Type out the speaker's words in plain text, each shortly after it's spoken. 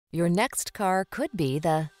Your next car could be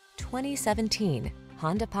the 2017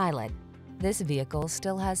 Honda Pilot. This vehicle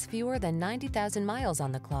still has fewer than 90,000 miles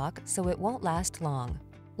on the clock, so it won't last long.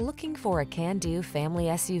 Looking for a can-do family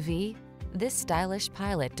SUV? This stylish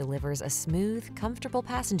Pilot delivers a smooth, comfortable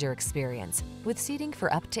passenger experience with seating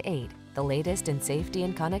for up to 8, the latest in safety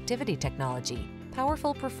and connectivity technology,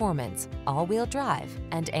 powerful performance, all-wheel drive,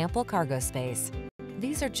 and ample cargo space.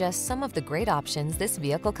 These are just some of the great options this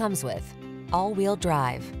vehicle comes with: all-wheel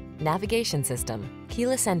drive, navigation system,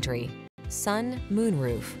 keyless entry, sun,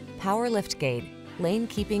 moonroof, power liftgate, lane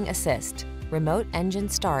keeping assist, remote engine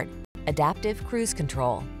start, adaptive cruise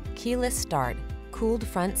control, keyless start, cooled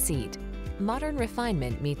front seat. Modern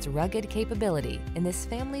refinement meets rugged capability in this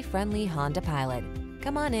family-friendly Honda Pilot.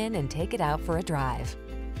 Come on in and take it out for a drive.